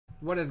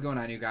What is going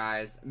on, you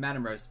guys?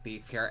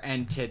 MadamRoastBeef here,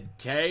 and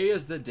today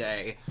is the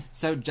day.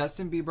 So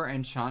Justin Bieber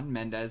and Shawn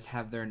Mendes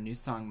have their new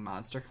song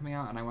Monster coming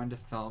out, and I wanted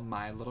to film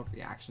my little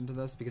reaction to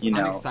this because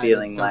I'm excited.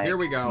 Feeling so like here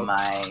we go.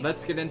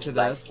 Let's get into this.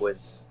 Life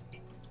was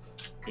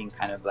being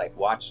kind of like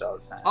watched all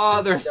the time.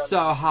 Oh, they're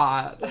so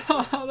hot.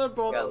 They're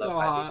both so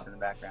hot. In the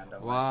background,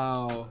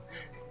 wow.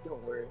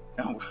 Don't worry.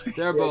 Don't worry.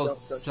 They're both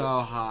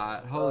so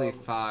hot. Holy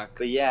fuck.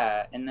 But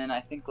yeah, and then I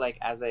think like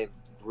as I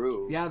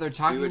grew. Yeah, they're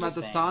talking about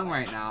the song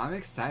right now. I'm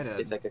excited.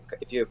 It's like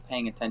if you're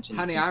paying attention,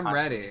 honey, I'm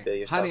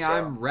ready. Honey,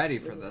 I'm ready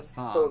for this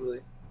song.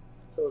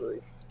 Totally.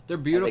 They're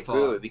beautiful.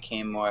 As I grew, it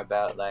became more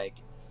about like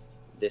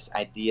this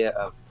idea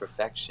of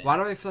perfection. Why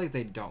do I feel like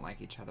they don't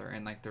like each other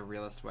in like the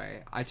realest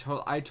way?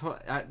 Justin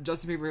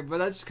Bieber, but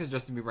that's just because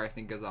Justin Bieber I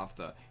think gives off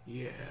the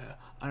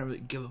I don't really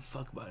give a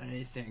fuck about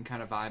anything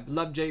kind of vibe.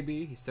 Love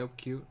JB, he's so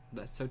cute,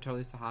 that's so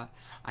totally so hot.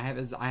 I have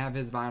his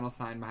vinyl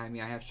signed behind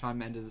me. I have Shawn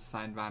Mendes'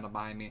 signed vinyl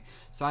behind me.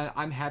 So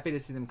I'm happy to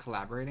see them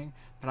collaborating.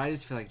 But I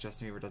just feel like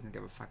Justin Bieber doesn't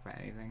give a fuck about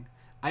anything.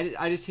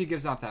 He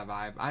gives off that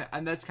vibe.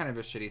 And that's kind of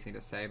a shitty thing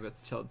to say, but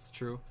still it's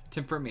true.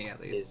 For me at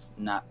least. It's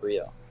not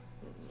real.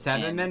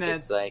 7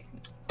 minutes. It's like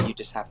you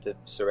just have to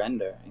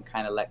surrender and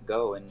kind of let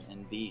go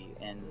and be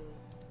and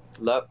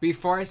love.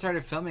 Before I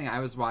started filming, I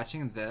was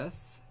watching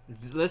this.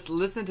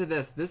 Listen to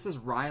this. This is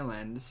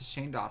Ryland. This is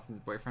Shane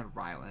Dawson's boyfriend,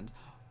 Ryland.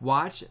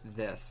 Watch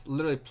this.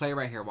 Literally, play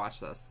right here. Watch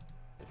this.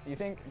 Do you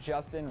think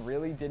Justin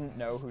really didn't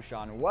know who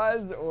Shawn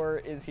was, or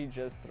is he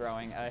just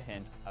throwing a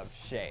hint of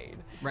shade?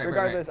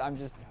 Regardless, I'm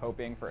just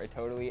hoping for a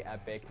totally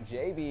epic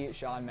JB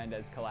Shawn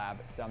Mendes collab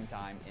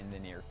sometime in the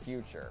near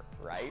future,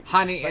 right?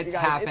 Honey, it's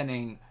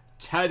happening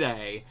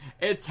today.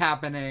 It's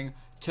happening.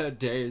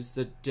 Today's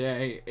the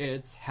day.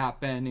 It's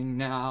happening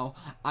now.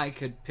 I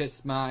could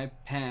piss my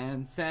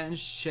pants and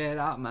shit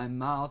out my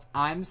mouth.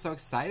 I'm so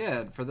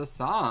excited for the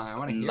song. I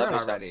want to hear it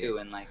already. Too,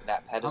 and like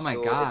that pedestal oh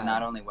my God. Is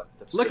not only what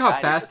the look how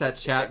fast that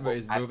chat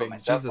is moving.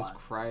 Jesus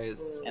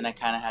Christ. And I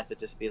kind of had to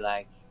just be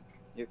like,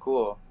 you're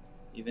cool,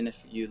 even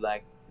if you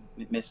like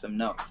miss some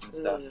notes and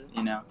stuff,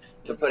 you know.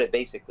 To put it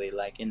basically,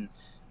 like in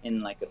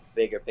like a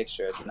bigger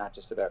picture, it's not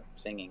just about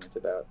singing. It's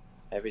about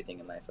everything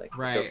in life. Like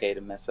it's okay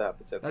to mess up.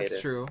 It's okay.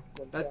 That's true.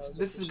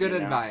 This is good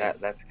advice.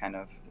 That's kind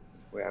of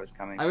where I was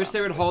coming from. I wish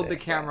they would hold the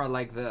camera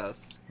like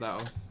this, though.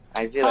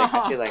 I feel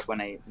like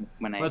when I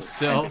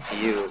sent it to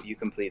you, you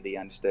completely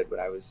understood what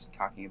I was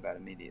talking about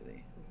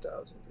immediately.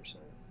 1000%.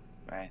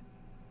 Right.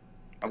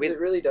 It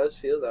really does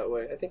feel that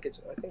way. I think it's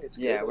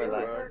yeah, good. We're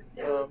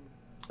like,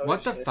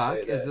 what the fuck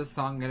is this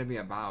song gonna be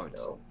about?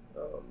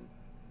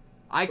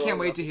 I can't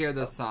wait to hear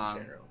this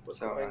song.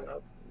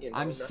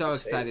 I'm so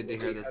excited to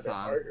hear this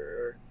song.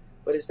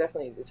 But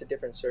it's a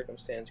different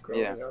circumstance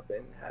growing up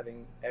and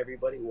having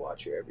everybody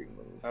watch your every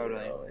move, you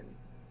know, and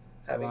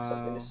having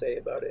something to say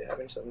about it,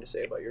 having something to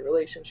say about your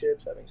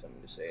relationships, having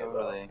something to say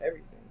about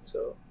everything.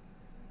 So,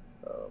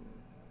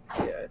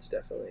 yeah, it's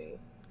definitely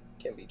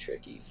can be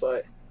tricky.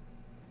 But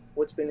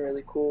what's been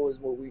really cool is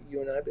what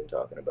you and I have been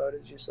talking about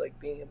is just like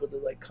being able to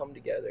like come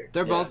together.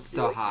 They're both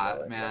so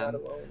hot, man.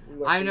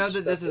 I know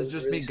that this is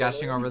just me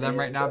gushing over them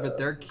right now, but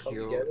they're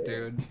cute,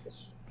 dude.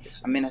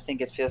 I mean, I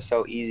think it feels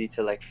so easy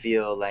to like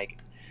feel like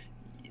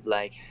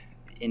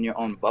in your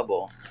own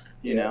bubble,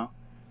 you know,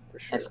 for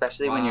sure.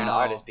 Especially when you're an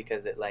artist,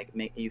 because it like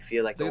make you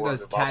feel like the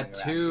world's revolving around you.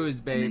 Tattoos,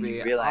 baby. And then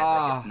you realize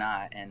like it's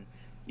not, and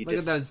you look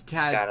just at those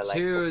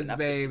tattoos, gotta, like,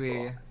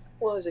 baby.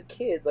 Well, as a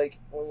kid, like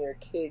when you're a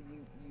kid,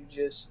 you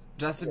just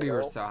Justin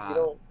Bieber's so hot. You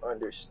don't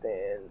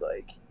understand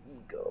like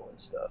ego and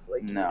stuff.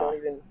 Like you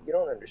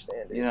don't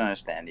understand it. You don't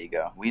understand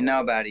ego. We know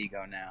about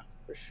ego now.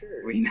 For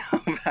sure. We know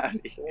about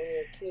it. So when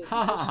you're a kid, you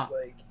just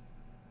like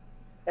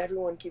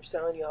everyone keeps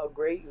telling you how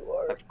great you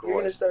are. Of course.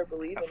 You're gonna start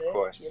believing it. Of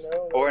course. You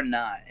know? Or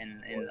not.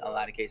 In a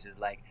lot of cases,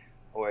 like,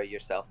 or your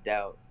self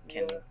doubt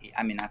can.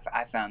 I mean,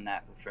 I found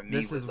that for me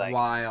this was is like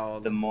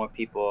wild. The more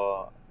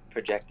people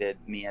projected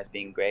me as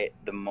being great,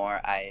 the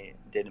more I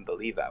didn't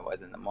believe I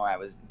was, and the more I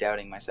was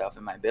doubting myself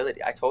and my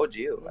ability. I told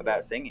you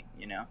about singing.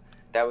 You know,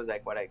 that was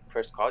like what I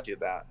first called you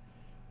about.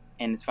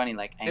 And it's funny,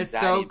 like anxiety. It's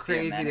so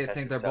crazy to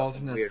think they're both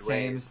from the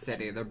same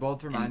city. They're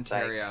both from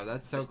Ontario. Like,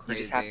 that's so crazy.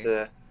 You just have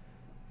to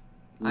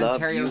love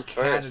Ontario, you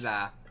first.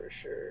 Canada. For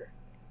sure.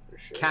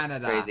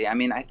 Canada. It's crazy. I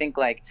mean, I think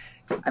like,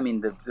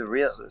 the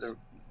real.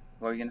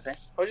 What were you gonna say?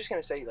 I was just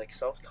gonna say like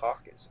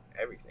self-talk is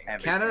everything.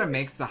 Canada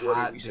makes the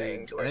hot dudes.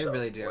 They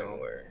really do.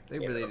 They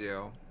really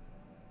do.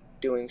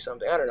 Doing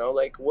something. I don't know.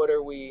 Like, what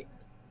are we?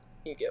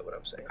 You get what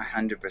I'm saying.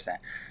 100%.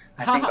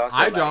 I think also.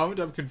 I don't.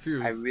 I'm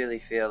confused. I really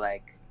feel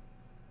like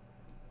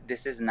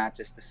this is not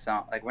just a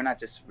song. Like, we're not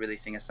just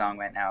releasing a song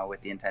right now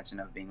with the intention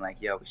of being like,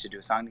 yo, we should do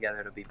a song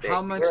together. It'll be big.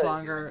 How much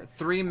longer?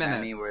 3 minutes.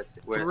 I mean, we're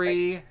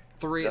three.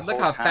 Look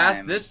how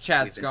fast this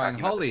chat's going.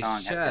 Holy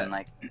shit! Been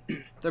like,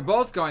 they're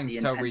both going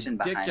so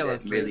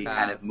ridiculously really fast.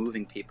 Kind of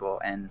moving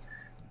people and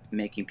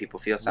making people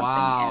feel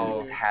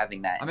something and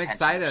having that. I'm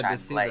excited to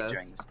see this.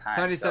 During this time.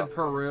 Somebody said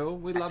Peru.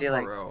 We love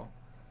Peru. Like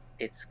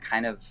it's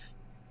kind of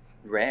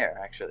rare,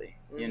 actually,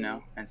 you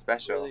know, and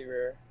special. Really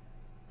rare.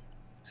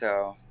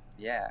 So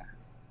yeah,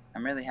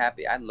 I'm really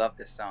happy. I love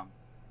this song.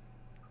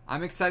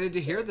 I'm excited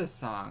to hear this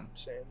song.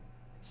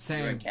 Same.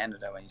 You were in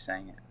Canada when you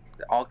sang it.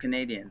 All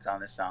Canadians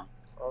on this song.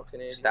 All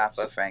Canadians.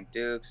 Mustafa, Frank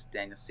Dukes,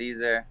 Daniel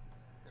Caesar.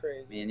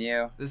 Crazy. Me and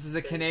you. This is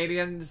a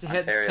Canadian hit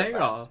Ontario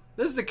single. vibes.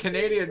 This is the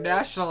Canadian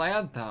national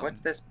anthem. What's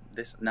this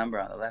number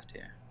on the left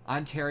here?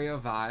 Ontario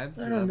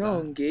vibes. I don't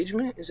know.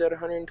 Engagement? Is that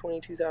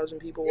 122,000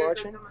 people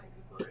watching? That's how many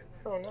people are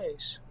in Oh,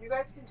 nice. You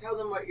guys can tell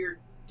them what you're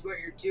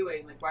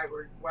doing, like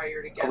why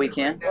you're together. Oh, we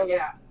can? Right now.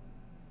 Yeah.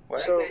 What?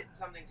 Like So- that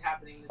something's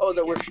happening. This Oh,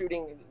 that we're weekend.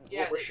 shooting.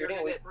 Yeah, What we're that shooting.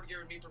 You're We, going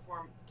to be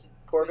performed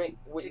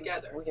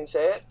together. We can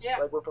say it. Yeah.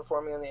 Like we're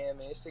performing on the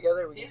AMAs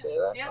together. We can say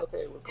that. Yeah.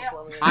 Okay, we're Yeah.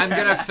 performing. I'm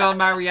gonna film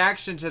my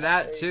reaction to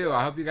that There you too. go.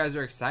 I hope you guys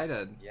are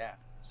excited. Yeah.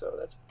 So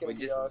that's gonna We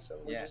be just- awesome.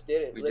 We yeah. just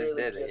did it. We just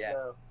Literally did it, yeah.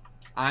 now.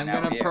 I'm Now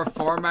gonna we're here.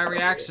 perform my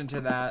reaction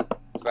to that.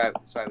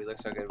 That's why we look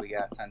so good. We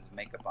got tons of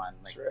makeup on,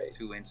 like That's right.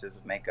 2 inches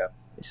of makeup.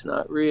 It's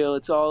not real.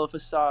 It's all a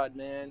facade,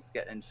 man. It's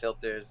getting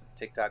filters,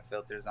 TikTok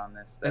filters on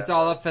this stuff. It's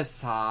all a It's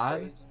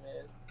facade. crazy,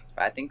 man.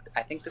 I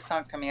think the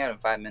song's coming out in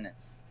 5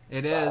 minutes.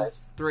 It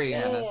is 3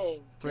 Dang. minutes.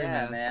 3 yeah,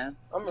 minutes. man.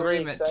 I'm 3 really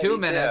minutes. excited. 2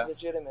 too, minutes.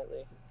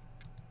 Legitimately.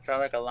 Felt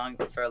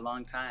like for a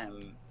long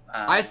time.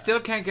 I still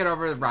can't get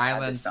over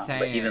Rylan this song, saying.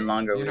 but even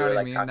longer, You we know were, what I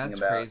like, mean? talking That's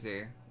about-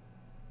 crazy.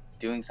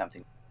 doing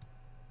something.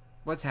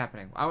 What's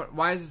happening?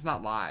 Why is this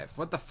not live?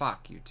 What the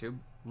fuck, YouTube?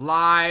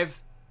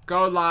 Live.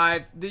 Go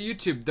live.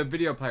 The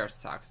video player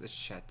sucks. This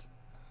shit.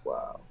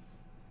 Wow.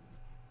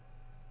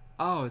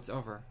 Oh, it's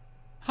over.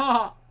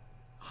 Ha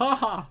ha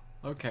ha.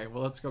 Okay,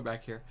 well, let's go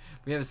back here.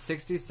 We have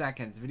 60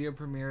 seconds. Video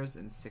premieres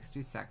in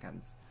 60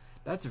 seconds.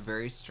 That's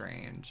very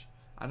strange.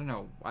 I don't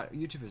know.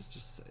 YouTube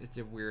is it's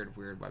a weird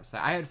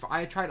website.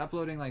 I tried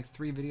uploading like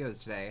 3 videos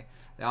today.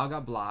 They all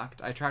got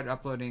blocked. I tried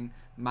uploading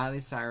Miley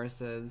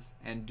Cyrus's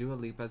and Dua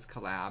Lipa's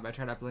collab. I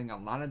tried uploading a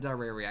Lana Del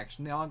Rey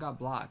reaction. They all got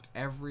blocked.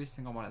 Every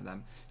single one of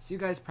them. So you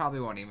guys probably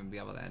won't even be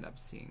able to end up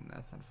seeing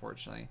this,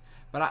 unfortunately.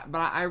 But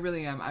I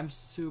really am. I'm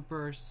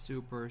super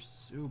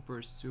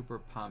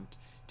pumped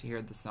to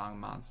hear the song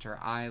Monster.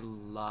 I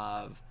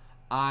love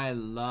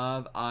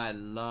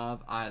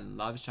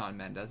Shawn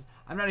Mendes.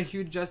 I'm not a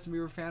huge Justin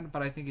Bieber fan,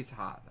 but I think he's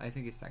hot. I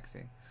think he's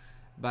sexy.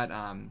 But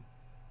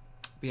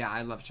yeah,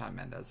 I love Shawn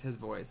Mendes. His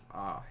voice.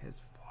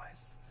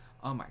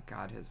 Oh my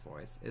god, his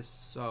voice is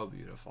so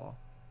beautiful.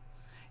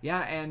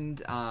 Yeah, and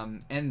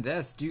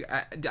this,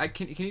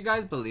 can you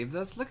guys believe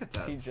this? Look at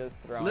this. He's just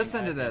throwing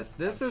Listen to this.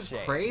 This is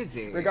shade.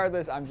 crazy.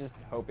 Regardless, I'm just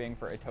hoping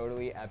for a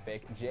totally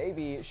epic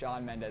JB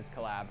Shawn Mendes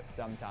collab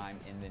sometime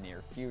in the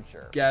near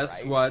future. Guess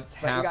right? what's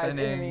But you guys, in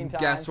the happening?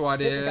 meantime, Guess what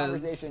keep the is?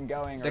 conversation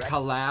going, The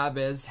alright? collab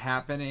is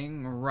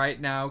happening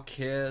right now,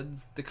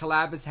 kids. The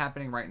collab is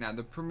happening right now.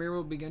 The premiere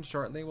will begin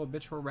shortly. Well,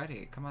 bitch, we're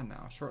ready. Come on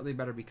now. Shortly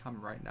better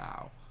become right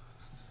now.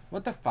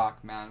 What the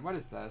fuck, man? What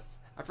is this?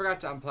 I forgot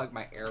to unplug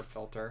my air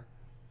filter.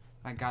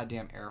 My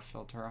goddamn air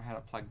filter. I had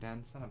it plugged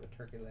in. Son of a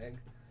turkey leg.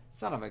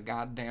 Son of a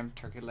goddamn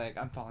turkey leg.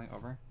 I'm falling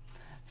over.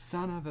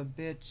 Son of a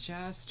bitch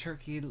ass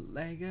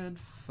turkey-legged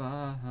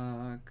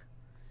fuck.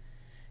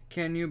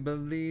 Can you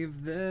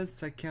believe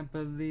this? I can't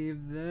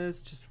believe this.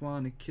 Just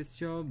wanna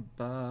kiss your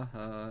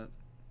butt.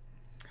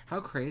 How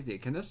crazy.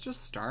 Can this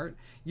just start?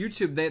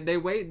 YouTube, they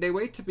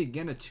wait to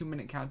begin a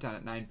 2-minute countdown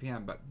at 9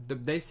 p.m. But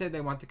they say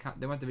they want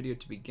the video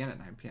to begin at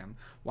 9 p.m.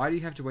 Why do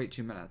you have to wait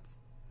 2 minutes?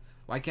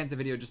 Why can't the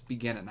video just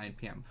begin at 9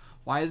 p.m.?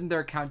 Why isn't there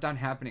a countdown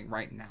happening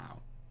right now?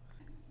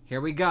 Here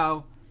we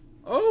go.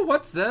 Oh,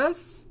 what's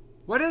this?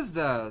 What is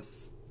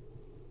this?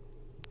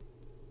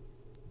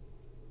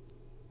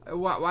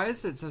 Why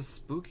is it so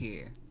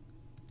spooky?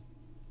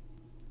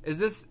 Is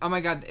this... Oh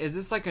my god, is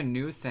this like a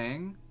new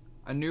thing?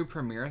 A new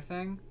premiere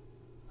thing?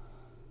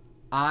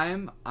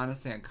 I'm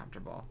honestly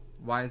uncomfortable.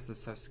 Why is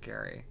this so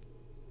scary?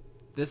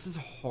 This is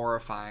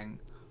horrifying.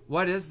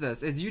 What is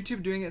this? Is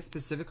YouTube doing it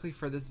specifically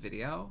for this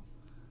video?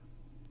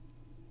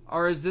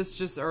 Or is this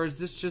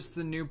just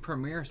the new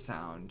premiere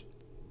sound?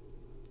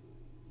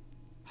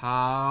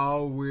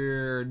 How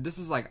weird. This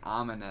is like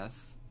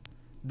ominous.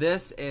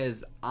 This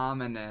is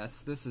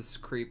ominous. This is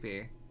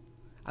creepy.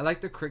 I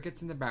like the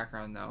crickets in the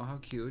background though. How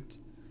cute.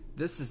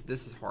 This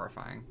is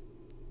horrifying.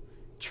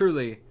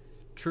 Truly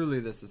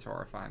this is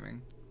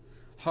horrifying.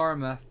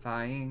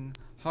 Horrifying.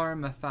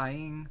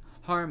 Horrifying.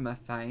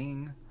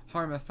 Horrifying.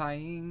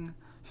 Horrifying.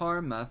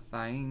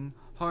 Horrifying.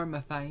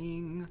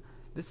 Horrifying.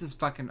 This is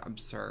fucking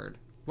absurd.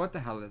 What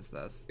the hell is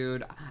this?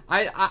 Dude,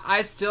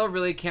 I still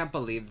really can't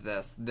believe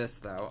this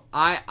though.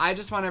 I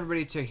just want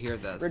everybody to hear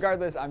this.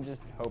 Regardless, I'm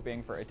just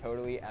hoping for a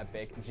totally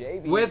epic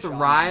JB with Shawn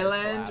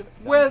Ryland, Mendes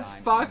collab with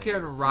sometime fucking in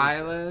the future,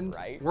 Ryland,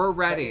 right? we're But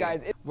ready. you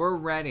guys, We're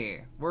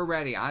ready. We're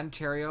ready.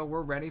 Ontario,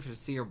 we're ready to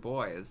see your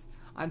boys.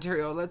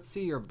 Ontario, let's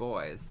see your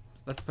boys.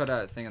 Let's put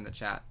a thing in the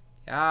chat.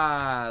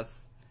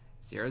 Yes.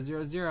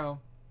 000.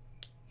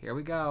 Here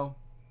we go.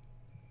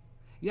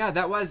 Yeah,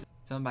 that was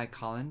filmed by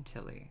Colin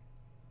Tilley.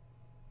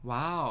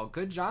 Wow,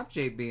 good job,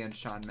 JB and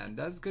Shawn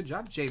Mendes. Good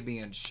job,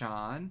 JB and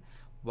Shawn.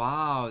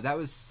 Wow, that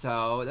was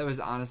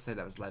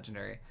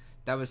legendary.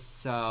 That was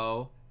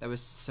so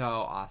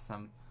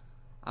awesome.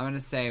 I'm gonna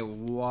say,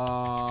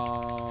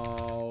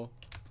 whoa.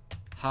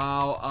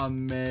 How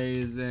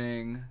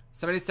amazing.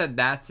 Somebody said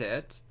that's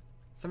it.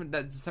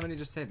 Somebody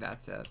just say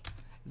that's it.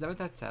 Is that what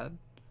that said?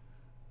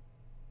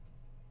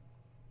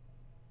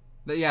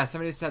 Yeah,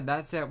 somebody said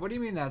that's it. What do you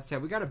mean that's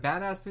it? We got a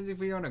badass music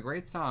video and a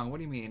great song. What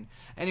do you mean?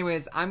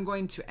 Anyways, I'm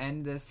going to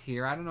end this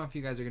here. I don't know if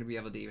you guys are going to be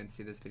able to even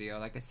see this video.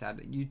 Like I said,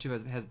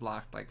 YouTube has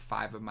blocked like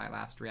 5 of my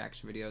last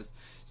reaction videos,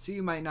 so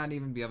you might not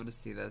even be able to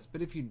see this.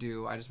 But if you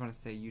do, I just want to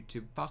say,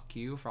 YouTube, fuck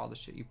you for all the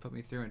shit you put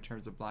me through in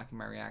terms of blocking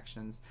my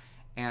reactions.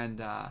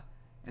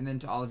 And then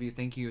to all of you,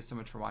 thank you so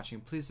much for watching.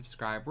 Please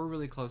subscribe. We're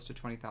really close to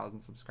 20,000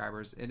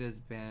 subscribers. It has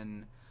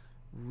been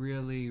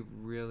really,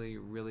 really,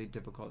 really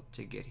difficult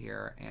to get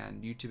here,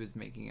 and YouTube is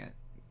making it.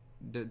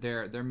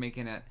 They're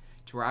making it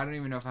to where I don't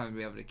even know if I'm gonna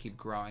be able to keep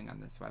growing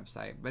on this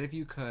website. But if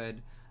you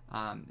could,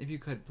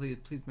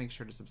 please make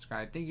sure to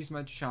subscribe. Thank you so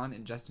much, Shawn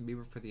and Justin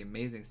Bieber, for the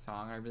amazing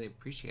song. I really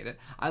appreciate it.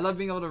 I love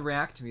being able to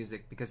react to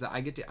music because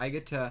I get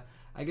to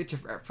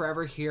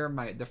forever hear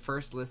the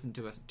first listen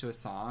to a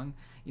song.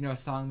 You know, a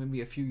song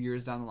maybe a few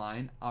years down the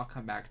line, I'll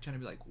come back to it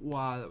and be like,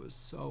 wow, that was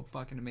so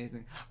fucking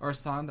amazing. Or a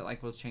song that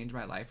like will change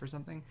my life or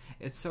something.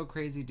 It's so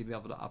crazy to be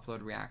able to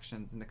upload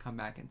reactions and to come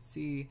back and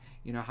see,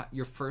 you know, how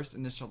your first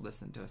initial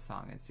listen to a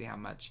song and see how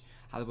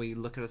the way you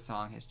look at a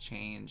song has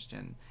changed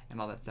and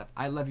all that stuff.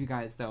 I love you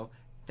guys though.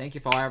 Thank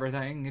you for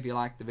everything. If you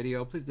liked the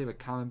video, please leave a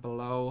comment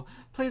below.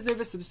 Please leave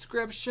a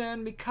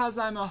subscription because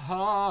I'm a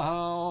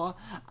hoe.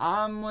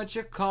 I'm what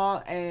you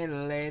call a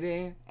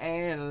lady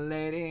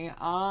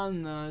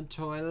on the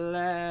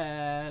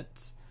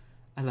toilet.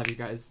 I love you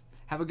guys.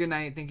 Have a good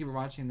night. Thank you for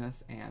watching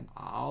this, and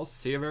I'll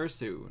see you very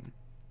soon.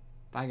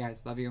 Bye,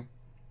 guys. Love you.